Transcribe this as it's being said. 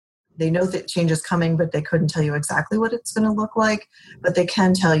they know that change is coming, but they couldn't tell you exactly what it's going to look like. But they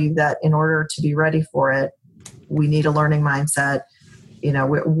can tell you that in order to be ready for it, we need a learning mindset.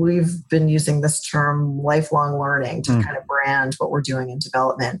 We've been using this term lifelong learning to kind of brand what we're doing in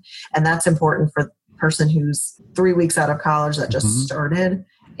development. And that's important for the person who's 3 weeks out of college that just started,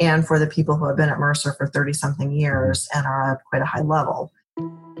 and for the people who have been at Mercer for 30-something years and are at quite a high level.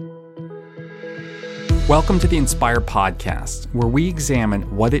 Welcome to the Inspire Podcast, where we examine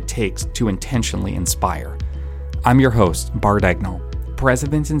what it takes to intentionally inspire. I'm your host, Bart Egnall,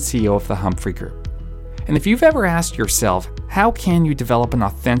 President and CEO of the Humphrey Group. And if you've ever asked yourself, how can you develop an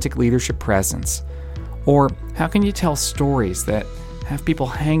authentic leadership presence? Or how can you tell stories that have people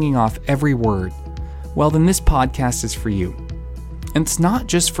hanging off every word? Well, then this podcast is for you. And it's not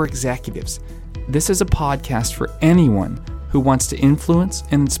just for executives. This is a podcast for anyone who wants to influence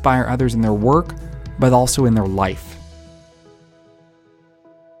and inspire others in their work, but also in their life.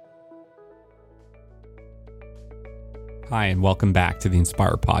 Hi, and welcome back to the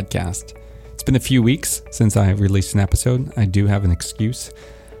Inspire Podcast. It's been a few weeks since I released an episode. I do have an excuse.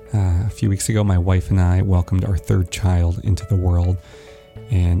 A few weeks ago, my wife and I welcomed our third child into the world,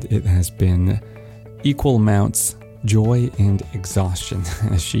 and it has been equal amounts joy and exhaustion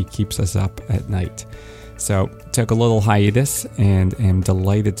as she keeps us up at night. So took a little hiatus and am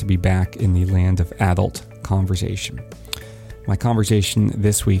delighted to be back in the land of adult conversation. My conversation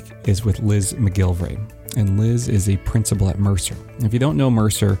this week is with Liz MacGillivray, and Liz is a principal at Mercer. If you don't know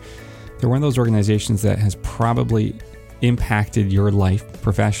Mercer, they're one of those organizations that has probably impacted your life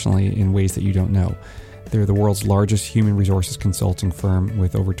professionally in ways that you don't know. They're the world's largest human resources consulting firm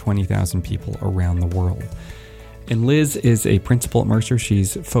with over 20,000 people around the world. And Liz is a principal at Mercer.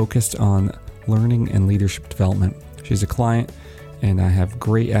 She's focused on learning and leadership development. She's a client, and I have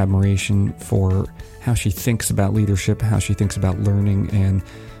great admiration for how she thinks about leadership, how she thinks about learning, and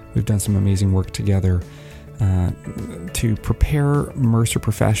we've done some amazing work together to prepare Mercer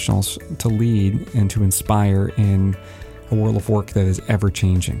professionals to lead and to inspire in a world of work that is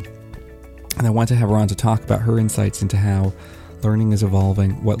ever-changing. And I want to have her on to talk about her insights into how learning is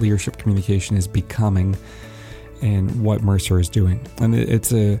evolving, what leadership communication is becoming, and what Mercer is doing. And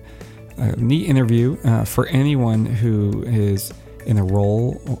it's a neat interview for anyone who is in a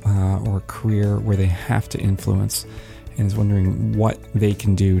role or a career where they have to influence and is wondering what they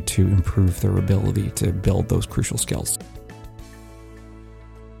can do to improve their ability to build those crucial skills.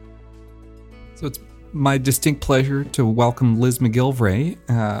 So it's my distinct pleasure to welcome Liz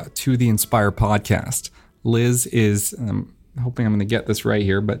MacGillivray to the Inspire Podcast. Liz is, I'm hoping I'm going to get this right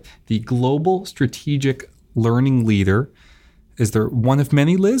here, but the Global Strategic Learning Leader. Is there one of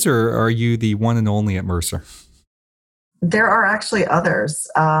many, Liz, or are you the one and only at Mercer? There are actually others.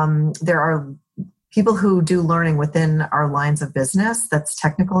 There are people who do learning within our lines of business that's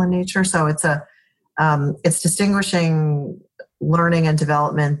technical in nature. So it's distinguishing learning and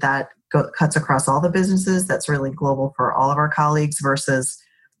development that cuts across all the businesses. That's really global for all of our colleagues versus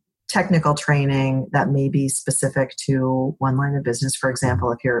technical training that may be specific to one line of business. For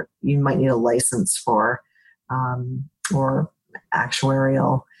example, if you might need a license for or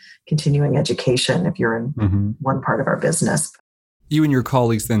actuarial continuing education if you're in one part of our business. You and your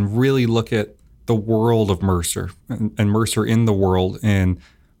colleagues then really look at the world of Mercer and Mercer in the world and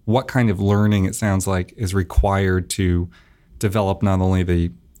what kind of learning it sounds like is required to develop not only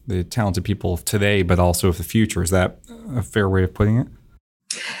the talented people of today, but also of the future. Is that a fair way of putting it?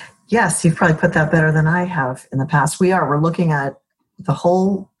 Yes, you've probably put that better than I have in the past. We're looking at the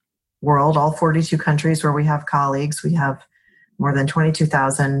whole world, all 42 countries where we have colleagues. We have more than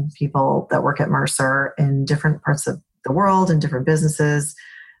 22,000 people that work at Mercer in different parts of the world and different businesses.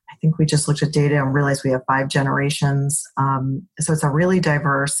 I think we just looked at data and realized we have 5 generations. So it's a really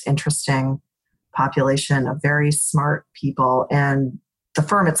diverse, interesting population of very smart people. And the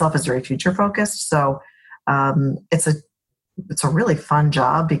firm itself is very future focused. So it's a really fun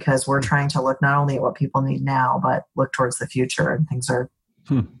job because we're trying to look not only at what people need now, but look towards the future, and things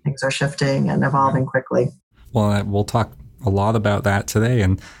are shifting and evolving quickly. Well, we'll talk a lot about that today.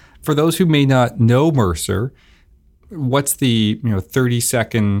 And for those who may not know Mercer, what's the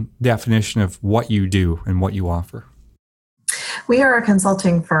 30-second definition of what you do and what you offer? We are a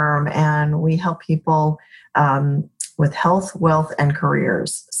consulting firm, and we help people with health, wealth, and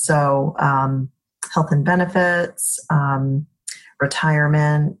careers. So health and benefits,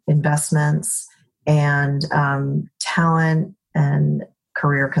 retirement, investments, and talent and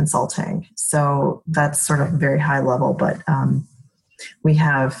career consulting. So that's sort of very high level, but we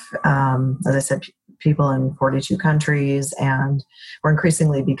have, as I said, people in 42 countries, and we're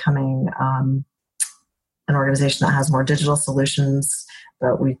increasingly becoming an organization that has more digital solutions,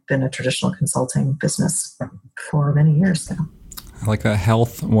 but we've been a traditional consulting business for many years now. I like that.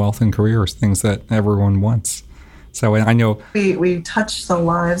 Health, wealth, and careers, things that everyone wants. So I know we touch the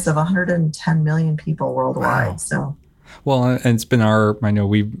lives of 110 million people worldwide. Wow. So, well, and it's been I know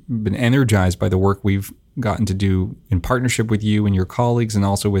we've been energized by the work we've gotten to do in partnership with you and your colleagues, and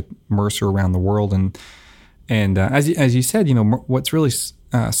also with Mercer around the world. And as you said, what's really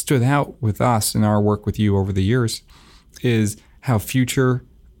stood out with us in our work with you over the years is how future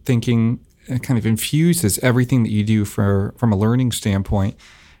thinking kind of infuses everything that you do from a learning standpoint,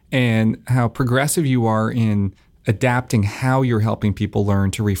 and how progressive you are in adapting how you're helping people learn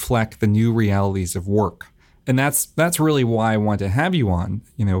to reflect the new realities of work. And that's really why I want to have you on,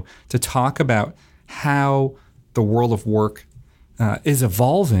 to talk about how the world of work is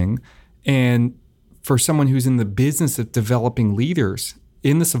evolving, and for someone who's in the business of developing leaders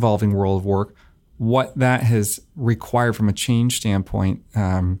in this evolving world of work, what that has required from a change standpoint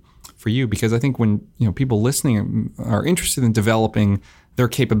for you. Because I think when people listening are interested in developing their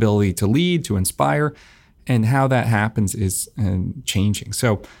capability to lead, to inspire, and how that happens is changing.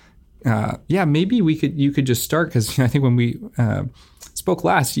 So maybe you could just start, because I think when we spoke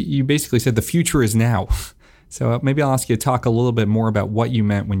last, you basically said the future is now. So maybe I'll ask you to talk a little bit more about what you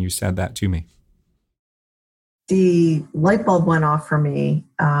meant when you said that to me. The light bulb went off for me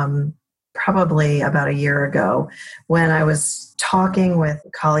probably about a year ago, when I was talking with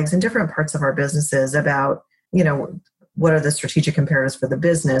colleagues in different parts of our businesses about, what are the strategic imperatives for the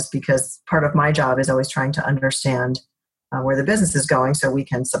business, because part of my job is always trying to understand where the business is going so we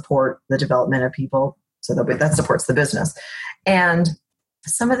can support the development of people, so that supports the business. And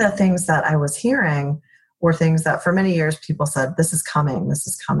some of the things that I was hearing were things that for many years people said, this is coming,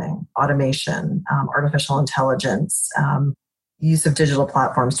 automation, artificial intelligence, use of digital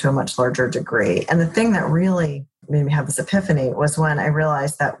platforms to a much larger degree. And the thing that really made me have this epiphany was when I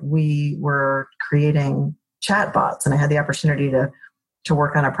realized that we were creating chatbots, and I had the opportunity to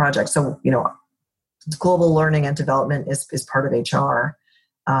work on a project. So, global learning and development is part of HR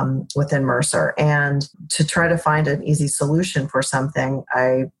within Mercer. And to try to find an easy solution for something,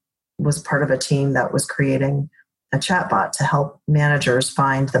 I was part of a team that was creating a chatbot to help managers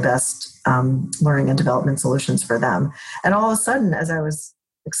find the best learning and development solutions for them. And all of a sudden, as I was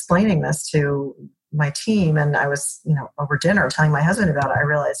explaining this to my team, and I was, over dinner telling my husband about it, I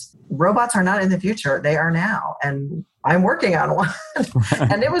realized robots are not in the future. They are now. And I'm working on one.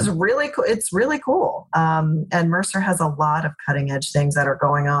 And it was really cool. It's really cool. And Mercer has a lot of cutting edge things that are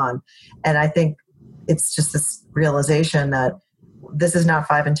going on. And I think it's just this realization that this is not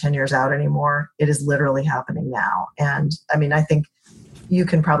 5 and 10 years out anymore. It is literally happening now. And I think you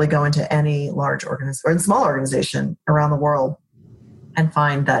can probably go into any large organization or small organization around the world and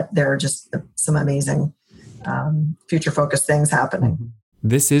find that there are just some amazing future-focused things happening.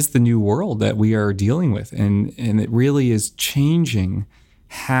 This is the new world that we are dealing with, and it really is changing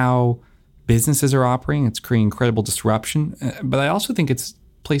how businesses are operating. It's creating incredible disruption, but I also think it's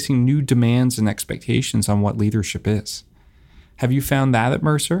placing new demands and expectations on what leadership is. Have you found that at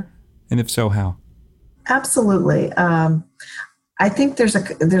Mercer? And if so, how? Absolutely. I think there's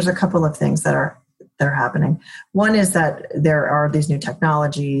a couple of things that are happening. One is that there are these new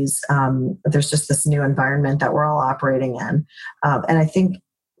technologies. There's just this new environment that we're all operating in. And I think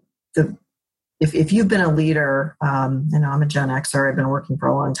if you've been a leader, and I'm a Gen Xer, I've been working for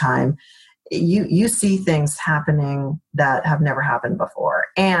a long time, you see things happening that have never happened before.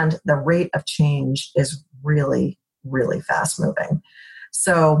 And the rate of change is really, really fast moving.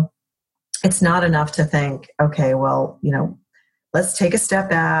 So it's not enough to think, okay, well, let's take a step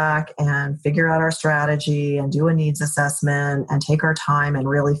back and figure out our strategy and do a needs assessment and take our time and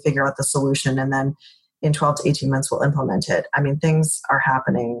really figure out the solution. And then in 12 to 18 months, we'll implement it. Things are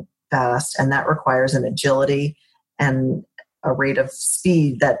happening fast, and that requires an agility and a rate of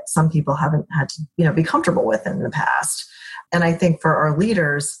speed that some people haven't had to, be comfortable with in the past. And I think for our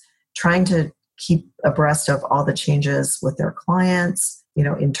leaders, trying to keep abreast of all the changes with their clients,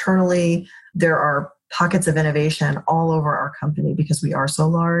 internally, there are pockets of innovation all over our company because we are so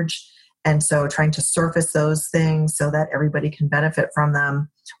large. And so trying to surface those things so that everybody can benefit from them,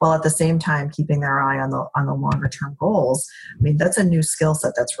 while at the same time keeping their eye on the longer term goals. That's a new skill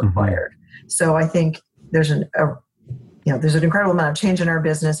set that's required. Mm-hmm. So I think there's an incredible amount of change in our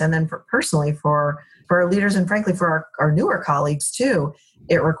business. And then personally for our leaders, and frankly for our newer colleagues too,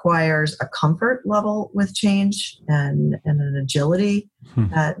 it requires a comfort level with change and an agility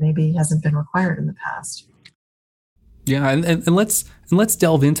that maybe hasn't been required in the past. Yeah, and let's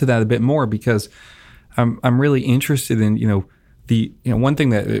delve into that a bit more, because I'm really interested in the one thing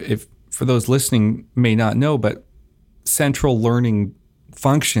that if for those listening may not know, but central learning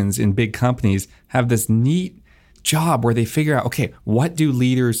functions in big companies have this neat job where they figure out, okay, what should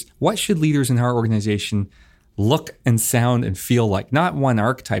leaders in our organization look and sound and feel like? Not one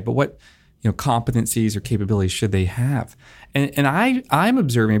archetype, but what competencies or capabilities should they have? And I'm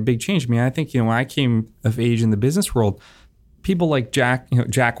observing a big change. I mean, I think when I came of age in the business world, people like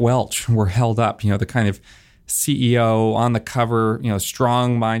Jack Welch were held up. The kind of CEO on the cover,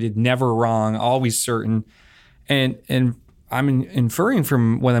 strong-minded, never wrong, always certain. And I'm inferring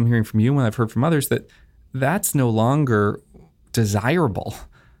from what I'm hearing from you and what I've heard from others that that's no longer desirable.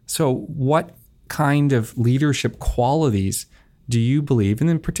 So what kind of leadership qualities do you believe, and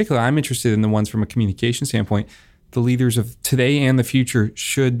in particular, I'm interested in the ones from a communication standpoint, the leaders of today and the future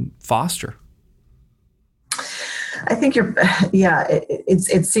should foster? I think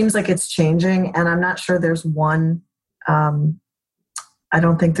it seems like it's changing, and I'm not sure there's one, I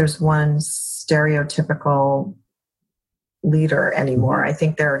don't think there's one stereotypical leader anymore. I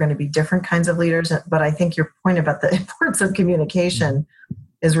think there are going to be different kinds of leaders, but I think your point about the importance of communication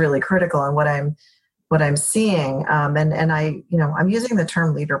is really critical. And what I'm seeing, and I'm using the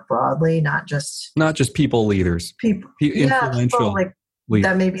term leader broadly, not just people leaders, influential people leaders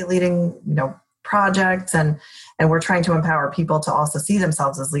that may be leading, projects, and we're trying to empower people to also see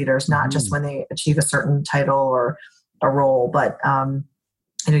themselves as leaders, not just when they achieve a certain title or a role, but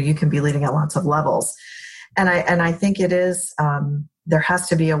you can be leading at lots of levels. And I think it is, there has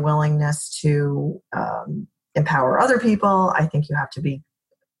to be a willingness to empower other people. I think you have to be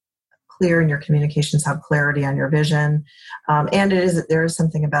clear in your communications, have clarity on your vision. And there is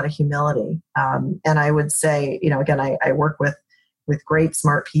something about a humility. And I would say, again, I work with great,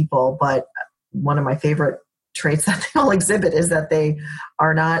 smart people, but one of my favorite traits that they all exhibit is that they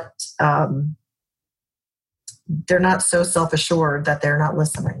are not, they're not so self-assured that they're not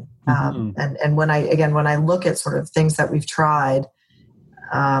listening. And when I look at sort of things that we've tried,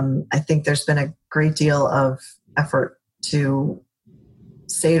 I think there's been a great deal of effort to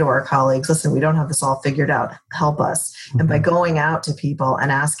say to our colleagues, listen, we don't have this all figured out, help us. And by going out to people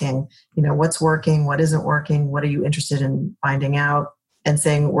and asking, what's working, what isn't working, what are you interested in finding out, and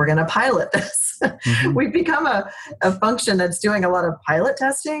saying, we're going to pilot this. We've become a function that's doing a lot of pilot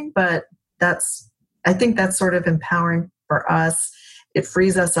testing, but I think that's sort of empowering for us. It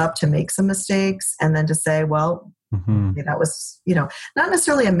frees us up to make some mistakes and then to say, well, that was, not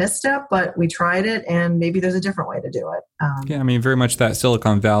necessarily a misstep, but we tried it and maybe there's a different way to do it. Very much that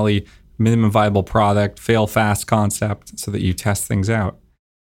Silicon Valley minimum viable product, fail fast concept so that you test things out.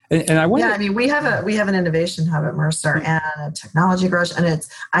 And I wonder. We have an innovation hub at Mercer and a technology garage, and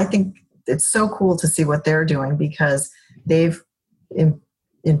I think it's so cool to see what they're doing because they've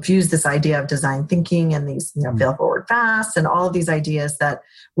infused this idea of design thinking and these, fail forward fast and all of these ideas that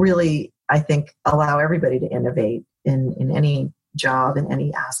really, I think, allow everybody to innovate in any job, in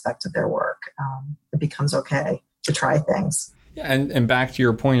any aspect of their work. It becomes okay to try things. Yeah, and back to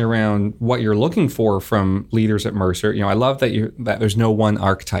your point around what you're looking for from leaders at Mercer, I love that there's no one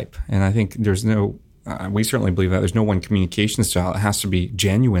archetype, and I think there's no. We certainly believe that there's no one communication style. It has to be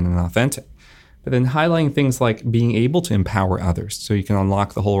genuine and authentic. But then highlighting things like being able to empower others, so you can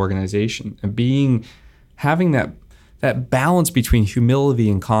unlock the whole organization, and having that balance between humility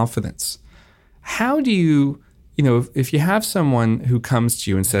and confidence. How do you, if you have someone who comes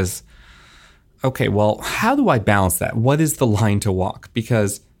to you and says, okay, well, how do I balance that? What is the line to walk?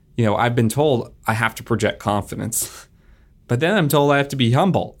 Because, I've been told I have to project confidence, but then I'm told I have to be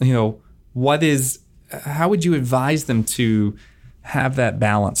humble. How would you advise them to have that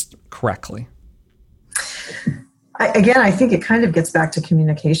balanced correctly? I think it kind of gets back to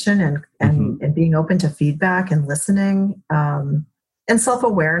communication and being open to feedback and listening, and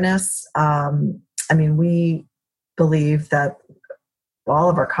self-awareness. We believe that all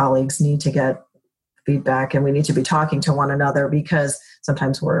of our colleagues need to get feedback and we need to be talking to one another because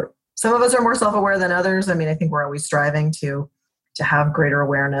sometimes some of us are more self-aware than others. I think we're always striving to have greater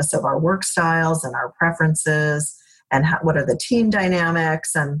awareness of our work styles and our preferences and what are the team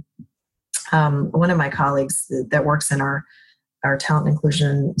dynamics. And one of my colleagues that works in our Talent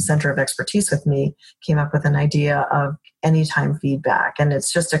Inclusion Center of Expertise with me came up with an idea of anytime feedback. And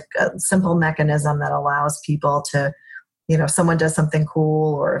it's just a simple mechanism that allows people to, if someone does something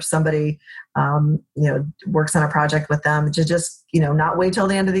cool or if somebody, works on a project with them, to just, not wait till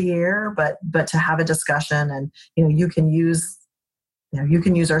the end of the year, but to have a discussion. And, you can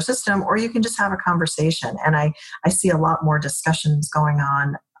use our system or you can just have a conversation. And I see a lot more discussions going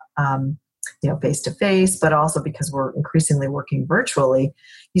on, face to face, but also because we're increasingly working virtually,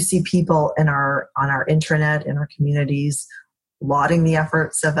 you see people on our intranet, in our communities, lauding the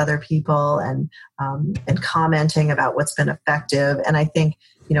efforts of other people and commenting about what's been effective. And I think,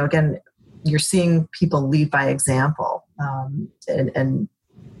 again, you're seeing people lead by example, and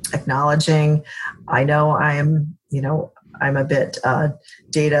acknowledging, I know I'm a bit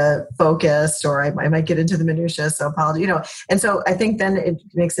data focused, or I might get into the minutiae, so apology, And so I think then it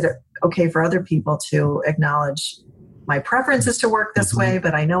makes it okay for other people to acknowledge my preference is to work this way,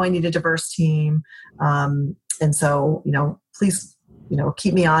 but I know I need a diverse team. And so, please,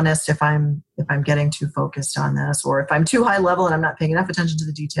 keep me honest if I'm getting too focused on this, or if I'm too high level and I'm not paying enough attention to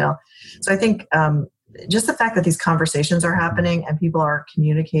the detail. So I think just the fact that these conversations are happening and people are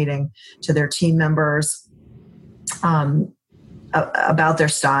communicating to their team members about their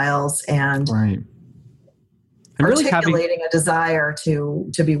styles and right. articulating a desire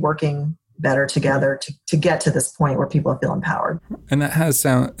to be working better together to get to this point where people feel empowered. And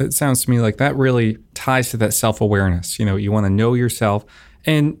it sounds to me like that really ties to that self-awareness. You want to know yourself,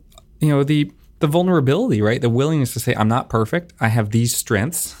 and the vulnerability, right? The willingness to say, I'm not perfect. I have these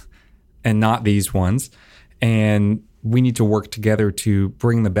strengths and not these ones. And we need to work together to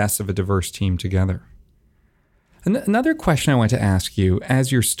bring the best of a diverse team together. Another question I want to ask you,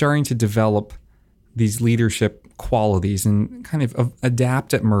 as you're starting to develop these leadership qualities and kind of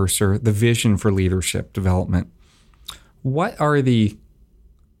adapt at Mercer the vision for leadership development, what are the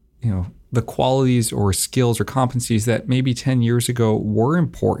qualities or skills or competencies that maybe 10 years ago were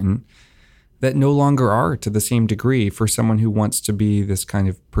important that no longer are to the same degree for someone who wants to be this kind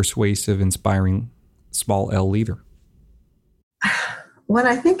of persuasive, inspiring small L leader? When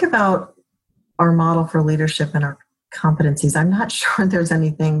I think about our model for leadership and our competencies, I'm not sure there's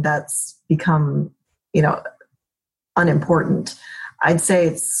anything that's become, unimportant. I'd say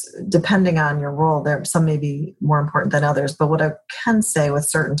it's depending on your role. Some may be more important than others, but what I can say with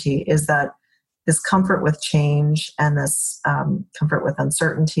certainty is that this comfort with change and this comfort with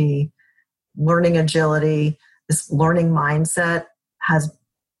uncertainty, learning agility, this learning mindset has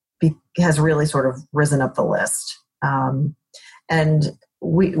really sort of risen up the list. And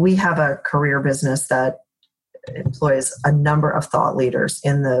we have a career business that employs a number of thought leaders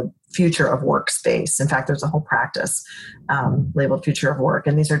in the future of work space. In fact, there's a whole practice labeled Future of Work.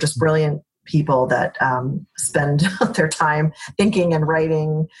 And these are just brilliant people that spend their time thinking and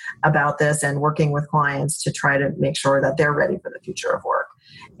writing about this and working with clients to try to make sure that they're ready for the future of work.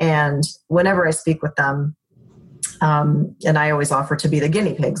 And whenever I speak with them, and I always offer to be the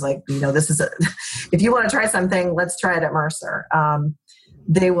guinea pigs, like, this is if you want to try something, let's try it at Mercer.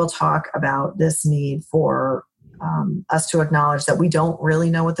 They will talk about this need for us to acknowledge that we don't really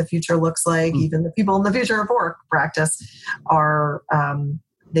know what the future looks like. Even the people in the Future of Work practice are,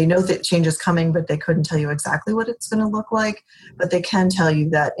 they know that change is coming, but they couldn't tell you exactly what it's going to look like. But they can tell you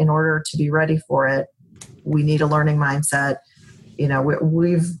that in order to be ready for it, we need a learning mindset.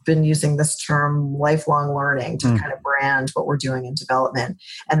 We've been using this term lifelong learning to kind of brand what we're doing in development.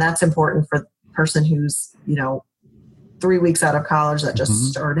 And that's important for the person who's, 3 weeks out of college that just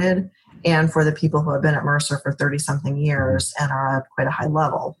started, and for the people who have been at Mercer for 30-something years and are at quite a high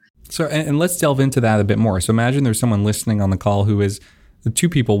level. So, and let's delve into that a bit more. So imagine there's someone listening on the call who is the two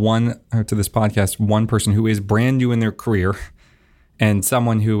people, one to this podcast, one person who is brand new in their career and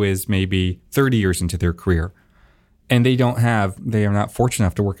someone who is maybe 30 years into their career. And they are not fortunate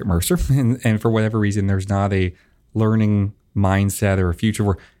enough to work at Mercer. And for whatever reason, there's not a learning mindset or a future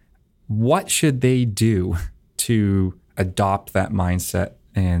where, what should they do to adopt that mindset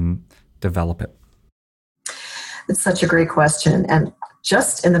and develop it? It's such a great question. And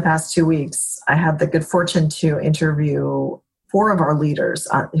just in the past 2 weeks, I had the good fortune to interview 4 of our leaders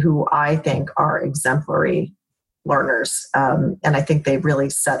who I think are exemplary learners. And I think they really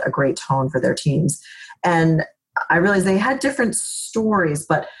set a great tone for their teams. And I realized they had different stories,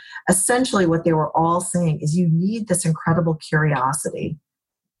 but essentially what they were all saying is you need this incredible curiosity.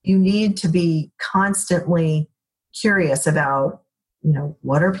 You need to be constantly curious about,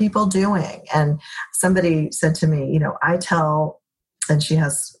 what are people doing? And somebody said to me, I tell, and she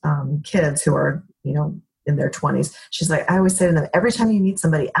has kids who are, in their 20s. She's like, I always say to them, every time you meet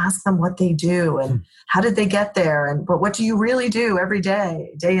somebody, ask them what they do and how did they get there? But what do you really do every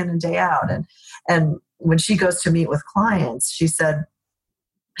day, day in and day out? And when she goes to meet with clients, she said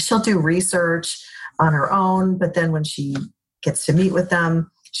she'll do research on her own, but then when she gets to meet with them,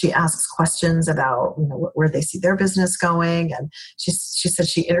 she asks questions about where they see their business going. And she said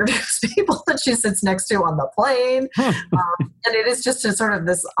she interviews people that she sits next to on the plane. And it is just a sort of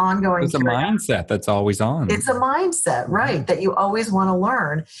this ongoing... It's a mindset that's always on. It's a mindset, right, that you always want to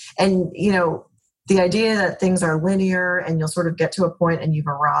learn. And, the idea that things are linear and you'll sort of get to a point and you've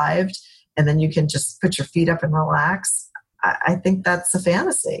arrived and then you can just put your feet up and relax. I think that's a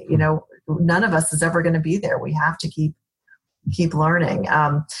fantasy. None of us is ever going to be there. We have to keep learning.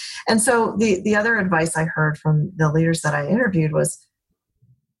 And so the other advice I heard from the leaders that I interviewed was,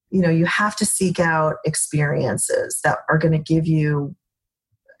 you have to seek out experiences that are going to give you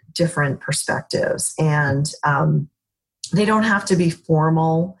different perspectives, and they don't have to be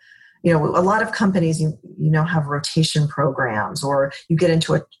formal. A lot of companies, have rotation programs, or you get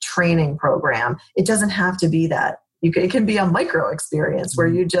into a training program. It doesn't have to be that. It can be a micro experience where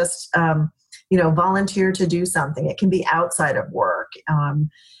you just, volunteer to do something. It can be outside of work,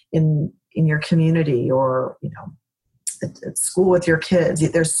 in your community, or, at school with your kids.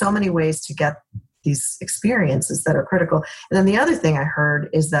 There's so many ways to get these experiences that are critical. And then the other thing I heard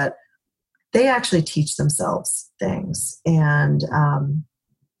is that they actually teach themselves things. And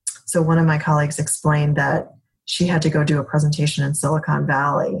so one of my colleagues explained that she had to go do a presentation in Silicon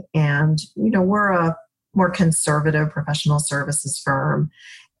Valley. And, we're a more conservative professional services firm.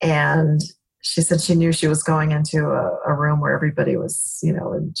 And she said she knew she was going into a room where everybody was,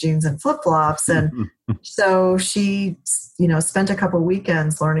 in jeans and flip-flops. And so she, spent a couple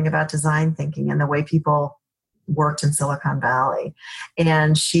weekends learning about design thinking and the way people worked in Silicon Valley.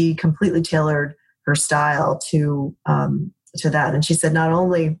 And she completely tailored her style to that. And she said not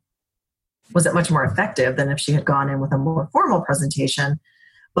only was it much more effective than if she had gone in with a more formal presentation,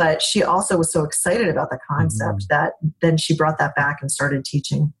 but she also was so excited about the concept that then she brought that back and started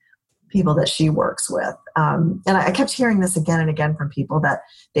teaching people that she works with. And I kept hearing this again and again from people that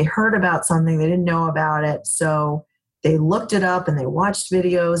they heard about something, they didn't know about it. So they looked it up and they watched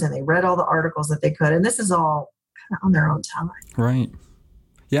videos and they read all the articles that they could. And this is all kind of on their own time. Right.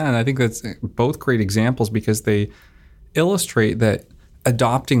 Yeah. And I think that's both great examples because they illustrate that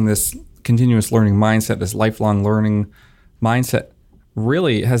adopting this continuous learning mindset, this lifelong learning mindset,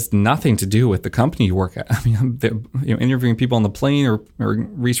 really has nothing to do with the company you work at. I mean, interviewing people on the plane or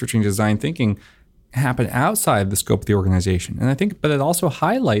researching design thinking happen outside the scope of the organization. And I think, but it also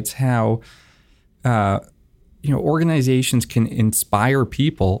highlights how, organizations can inspire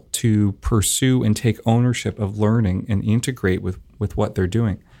people to pursue and take ownership of learning and integrate with what they're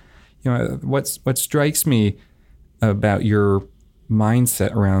doing. What strikes me about your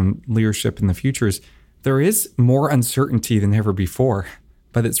mindset around leadership in the future is there is more uncertainty than ever before,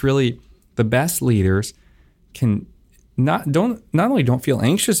 but it's really the best leaders can not only don't feel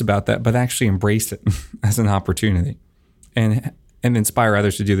anxious about that, but actually embrace it as an opportunity and inspire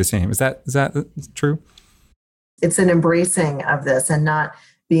others to do the same. Is that true? It's an embracing of this and not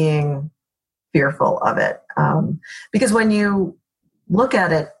being fearful of it. Because when you look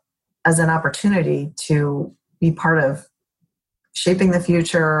at it as an opportunity to be part of shaping the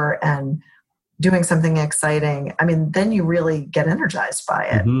future and doing something exciting, I mean, then you really get energized by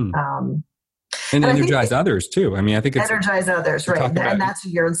it. And energize others too. I mean, I think it's energize others, right? And that's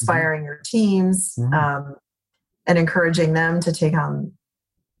you're inspiring your teams and encouraging them to take on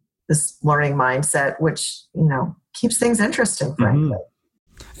this learning mindset, which, keeps things interesting, frankly.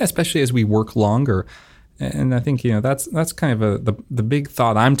 Especially as we work longer. And I think, that's kind of the big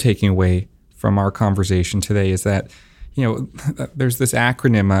thought I'm taking away from our conversation today is that, there's this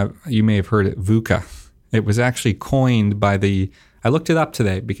acronym, you may have heard it, VUCA. It was actually coined by I looked it up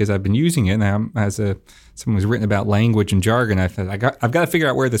today because I've been using it now as someone who's written about language and jargon. I thought, I've got to figure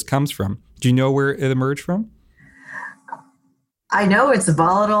out where this comes from. Do you know where it emerged from? I know it's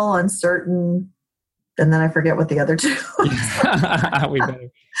volatile, uncertain, and then I forget what the other two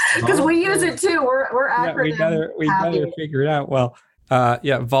because we use it too. We're acronym. Yeah, we better figure it out. Well,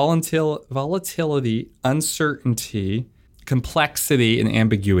 volatility, uncertainty, complexity, and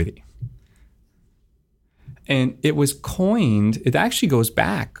ambiguity. And it was coined, it actually goes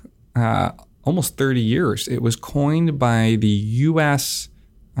back almost 30 years. It was coined by the U.S.,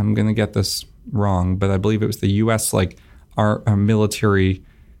 I'm going to get this wrong, but I believe it was the U.S. military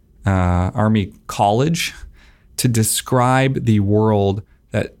Army College to describe the world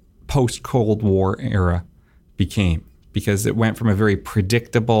that post-Cold War era became. Because it went from a very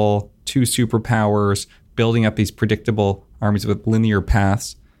predictable two superpowers, building up these predictable armies with linear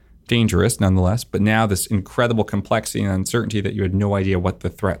paths, dangerous nonetheless, but now this incredible complexity and uncertainty that you had no idea what the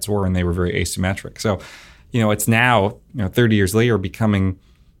threats were and they were very asymmetric. So, it's now, 30 years later becoming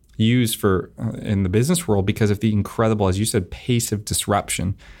used in the business world because of the incredible, as you said, pace of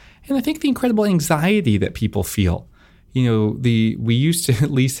disruption. And I think the incredible anxiety that people feel. We used to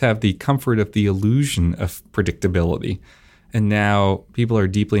at least have the comfort of the illusion of predictability. And now people are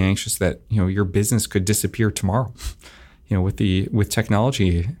deeply anxious that, your business could disappear tomorrow, with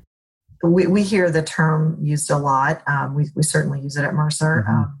technology. we hear the term used a lot. We certainly use it at Mercer.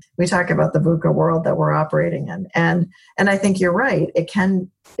 Mm-hmm. We talk about the VUCA world that we're operating in, and I think you're right. It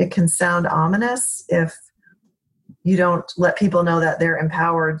can sound ominous if you don't let people know that they're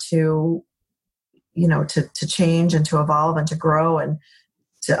empowered to, to change and to evolve and to grow and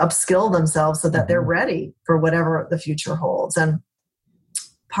to upskill themselves so that they're ready for whatever the future holds. And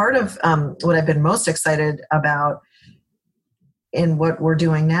part of what I've been most excited about in what we're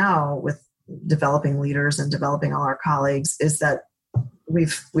doing now with developing leaders and developing all our colleagues is that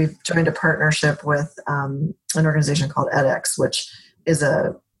we've joined a partnership with an organization called edX, which is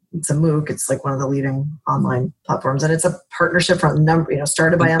it's a MOOC. It's like one of the leading online platforms, and it's a partnership from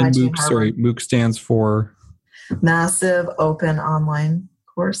started by MIT and Harvard. MOOC stands for Massive Open Online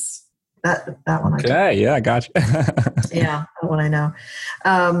Course. That one. Okay, yeah, I got you. Yeah, that one I know.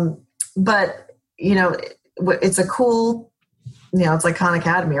 But it's a cool. It's like Khan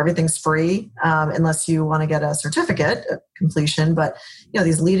Academy. Everything's free unless you want to get a certificate of completion. But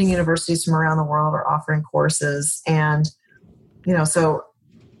these leading universities from around the world are offering courses, and so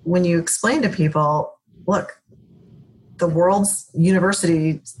when you explain to people, look, the world's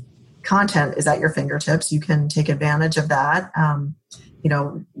university content is at your fingertips. You can take advantage of that.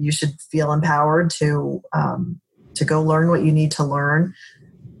 You should feel empowered to go learn what you need to learn.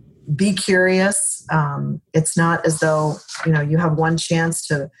 Be curious. It's not as though, you have one chance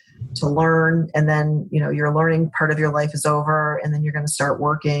to learn and then, your learning part of your life is over and then you're going to start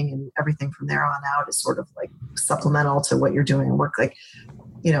working, and everything from there on out is sort of like supplemental to what you're doing in work. Like,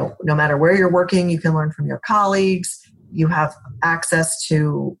 no matter where you're working, you can learn from your colleagues. You have access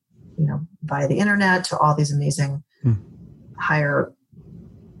to, via the internet, to all these amazing higher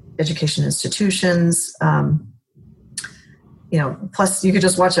education institutions. Plus you could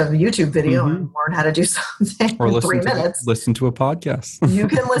just watch a YouTube video and learn how to do something in 3 minutes. Listen to a podcast. You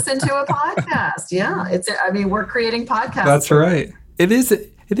can listen to a podcast. Yeah. We're creating podcasts. That's right. It is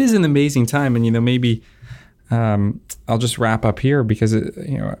an amazing time. And, maybe I'll just wrap up here because,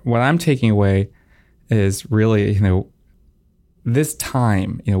 what I'm taking away is really, this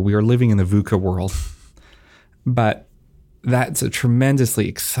time, we are living in the VUCA world, but that's a tremendously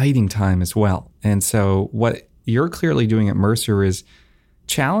exciting time as well. And so what you're clearly doing at Mercer is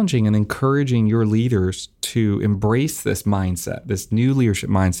challenging and encouraging your leaders to embrace this mindset, this new leadership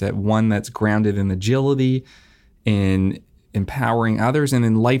mindset, one that's grounded in agility, in empowering others, and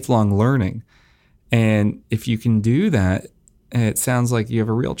in lifelong learning. And if you can do that, it sounds like you have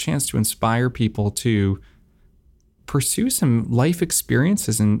a real chance to inspire people to pursue some life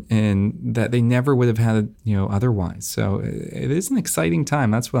experiences and that they never would have had, otherwise. So it is an exciting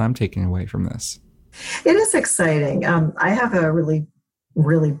time. That's what I'm taking away from this. It is exciting. I have a really,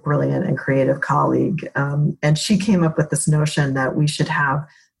 really brilliant and creative colleague, and she came up with this notion that we should have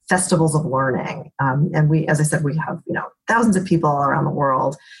festivals of learning. And we, as I said, we have, thousands of people all around the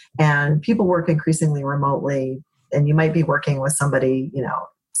world, and people work increasingly remotely, and you might be working with somebody,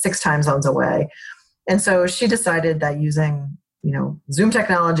 6 time zones away. And so she decided that using, Zoom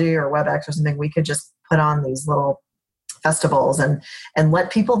technology or WebEx or something, we could just put on these little festivals and let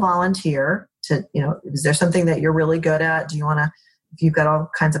people volunteer to, is there something that you're really good at? Do you want to, if you've got all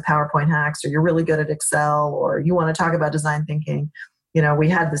kinds of PowerPoint hacks, or you're really good at Excel, or you want to talk about design thinking, we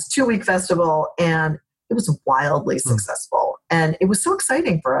had this 2-week festival and it was wildly successful. And it was so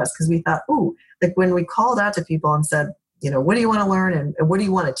exciting for us because we thought, like when we called out to people and said, what do you want to learn and what do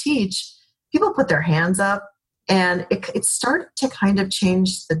you want to teach? People put their hands up, and it started to kind of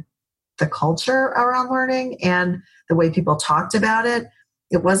change the culture around learning and the way people talked about it.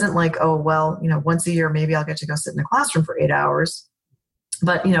 It wasn't like, once a year, maybe I'll get to go sit in a classroom for 8 hours.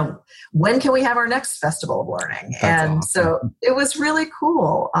 But, when can we have our next festival of learning? That's awesome. So it was really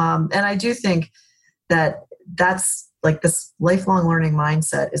cool. And I do think that's like this lifelong learning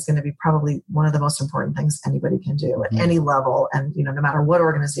mindset is going to be probably one of the most important things anybody can do at any level. And, no matter what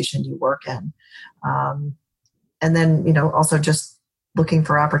organization you work in. And then, also just looking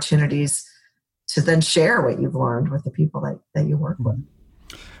for opportunities to then share what you've learned with the people that you work with.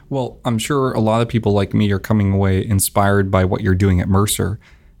 Well, I'm sure a lot of people like me are coming away inspired by what you're doing at Mercer.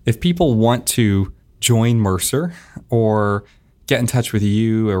 If people want to join Mercer or get in touch with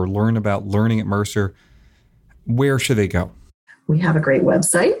you or learn about learning at Mercer, where should they go? We have a great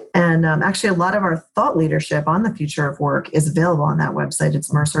website. And actually, a lot of our thought leadership on the future of work is available on that website.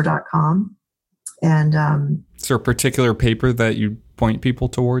 It's mercer.com. And is there a particular paper that you point people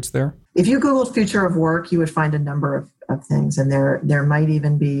towards there? If you Googled future of work, you would find a number of things. And there might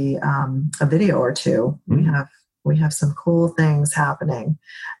even be a video or two. We have some cool things happening.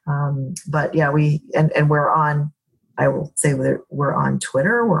 But yeah, we're on I will say we're on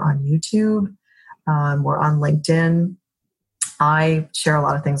Twitter, we're on YouTube, we're on LinkedIn. I share a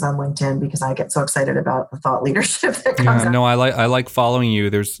lot of things on LinkedIn because I get so excited about the thought leadership that comes out. No, I like following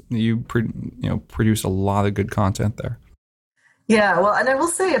you. You produce a lot of good content there. Yeah, well, and I will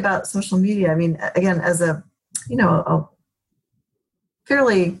say about social media, I mean, again, as a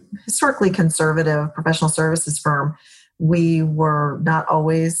fairly historically conservative professional services firm, we were not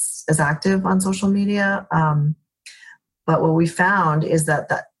always as active on social media. But what we found is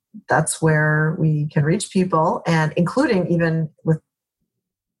that's where we can reach people, and including even with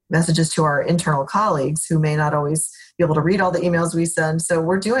messages to our internal colleagues who may not always be able to read all the emails we send. So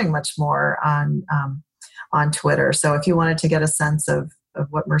we're doing much more on Twitter. So if you wanted to get a sense of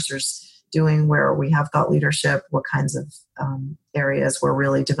what Mercer's doing, where we have thought leadership, what kinds of areas we're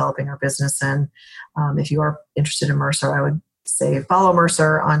really developing our business in, if you are interested in Mercer, I would say follow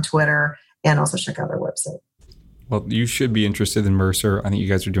Mercer on Twitter and also check out our website. Well, you should be interested in Mercer. I think you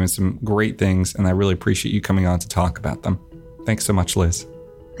guys are doing some great things, and I really appreciate you coming on to talk about them. Thanks so much, Liz.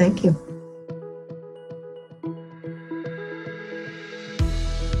 Thank you.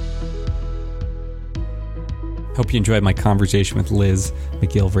 Hope you enjoyed my conversation with Liz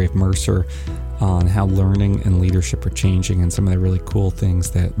MacGillivray of Mercer on how learning and leadership are changing and some of the really cool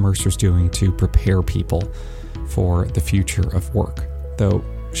things that Mercer's doing to prepare people for the future of work. Though,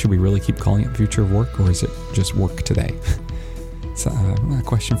 should we really keep calling it future of work, or is it just work today? It's a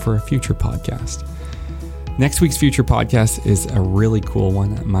question for a future podcast. Next week's future podcast is a really cool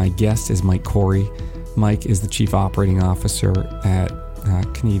one. My guest is Mike Corey. Mike is the Chief Operating Officer at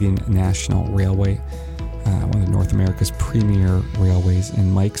Canadian National Railway, one of North America's premier railways,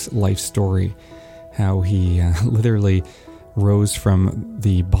 and Mike's life story, how he literally rose from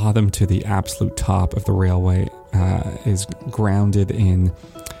the bottom to the absolute top of the railway, is grounded in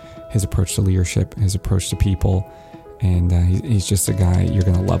his approach to leadership, his approach to people, and he's just a guy you're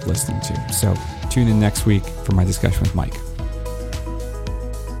going to love listening to. So tune in next week for my discussion with Mike.